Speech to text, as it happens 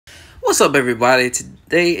What's up, everybody?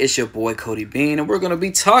 Today it's your boy Cody Bean, and we're going to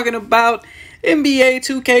be talking about NBA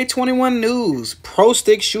 2k21 news, pro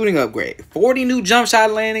stick shooting upgrade, 40 new jump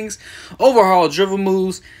shot landings, overhaul dribble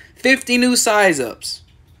moves, 50 new size ups,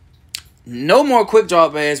 no more quick draw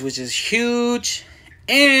bags, which is huge,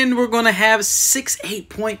 and we're going to have 6'8"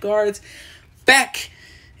 point guards back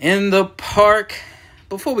in the park.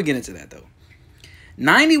 Before we get into that, though,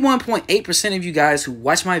 91.8% of you guys who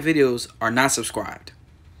watch my videos are not subscribed.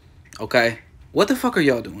 Okay? What the fuck are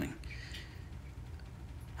y'all doing?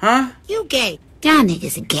 Huh? You gay. Y'all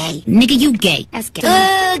niggas are gay. Nigga, you gay. That's gay.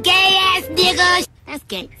 Gay ass niggas. That's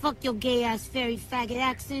gay. Fuck your gay ass fairy faggot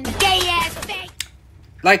accent. Gay ass fake.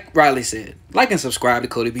 Like Riley said, like and subscribe to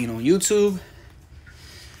Cody Bean on YouTube.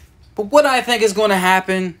 But what I think is going to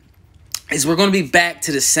happen is we're going to be back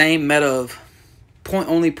to the same meta of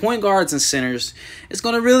only point guards and centers. It's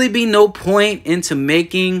going to really be no point into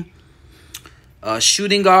making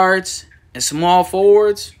shooting guards and small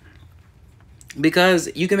forwards, because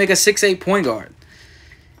you can make a 6'8" point guard.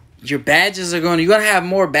 Your badges are you're going to have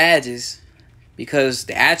more badges because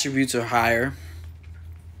the attributes are higher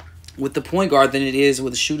with the point guard than it is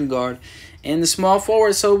with the shooting guard and the small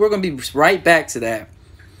forward. So we're going to be right back to that.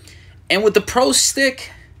 And with the pro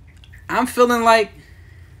stick, I'm feeling like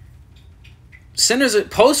centers,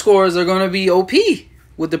 post scorers are going to be OP.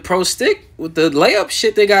 With the pro stick, with the layup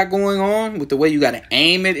shit they got going on, with the way you got to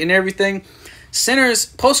aim it and everything, centers,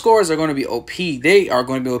 post scorers are going to be OP. They are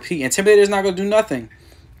going to be OP. Intimidator's not going to do nothing.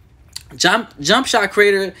 Jump shot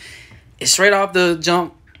creator is straight off the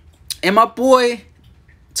jump. And my boy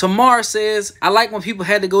Tamar says, I like when people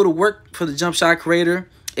had to go to work for the jump shot creator.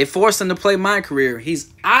 It forced them to play my career.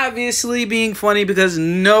 He's obviously being funny because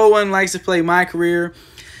no one likes to play my career.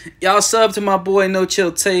 Y'all sub to my boy No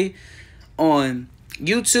Chill Tay on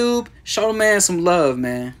YouTube. Show the man some love,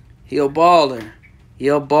 man. He a baller. He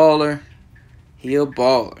a baller. He a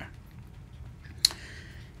baller.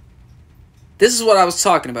 This is what I was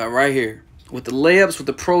talking about right here. With the layups, with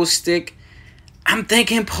the pro stick. I'm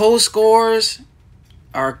thinking post scorers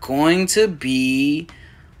are going to be,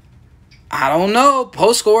 I don't know,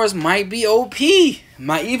 post scorers might be OP.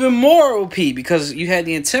 Might even more OP, because you had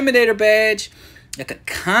the Intimidator badge that could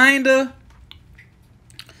kind of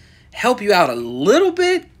help you out a little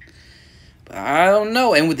bit, but I don't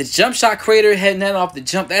know. And with the jump shot creator heading that off the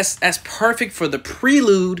jump, that's perfect for the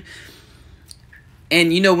prelude.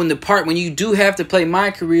 And you know, when you do have to play my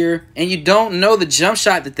career and you don't know the jump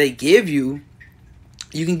shot that they give you,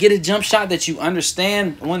 you can get a jump shot that you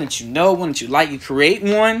understand, one that you know, one that you like. You create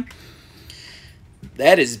one.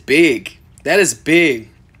 That is big. That is big.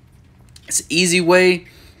 It's an easy way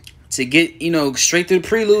to get, straight to the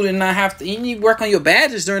prelude and not have to. You work on your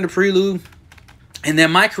badges during the prelude and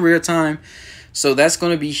then my career time. So that's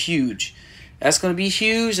going to be huge. That's going to be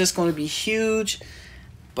huge. That's going to be huge.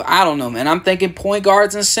 But I don't know, man. I'm thinking point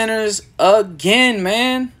guards and centers again,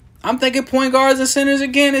 man. I'm thinking point guards and centers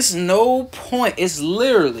again. It's no point. It's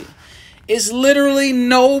literally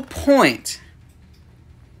no point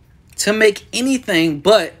to make anything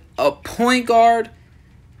but a point guard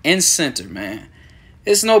and center, man.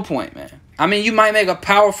 It's no point, man. I mean, you might make a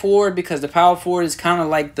power forward, because the power forward is kind of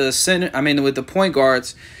like the center. I mean, with the point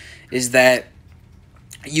guards, is that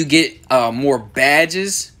you get more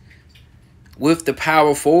badges with the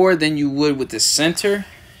power forward than you would with the center.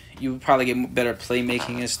 You would probably get better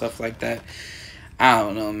playmaking and stuff like that. I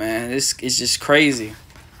don't know, man. It's just crazy.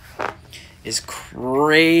 It's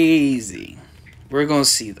crazy. We're going to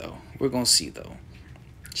see, though. We're going to see, though.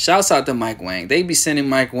 Shouts out to Mike Wang. They be sending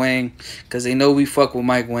Mike Wang because they know we fuck with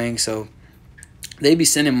Mike Wang. So they be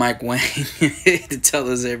sending Mike Wang to tell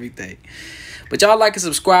us everything. But y'all like and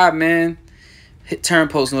subscribe, man. Turn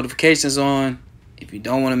post notifications on if you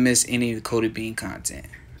don't want to miss any of the Cody Bean content.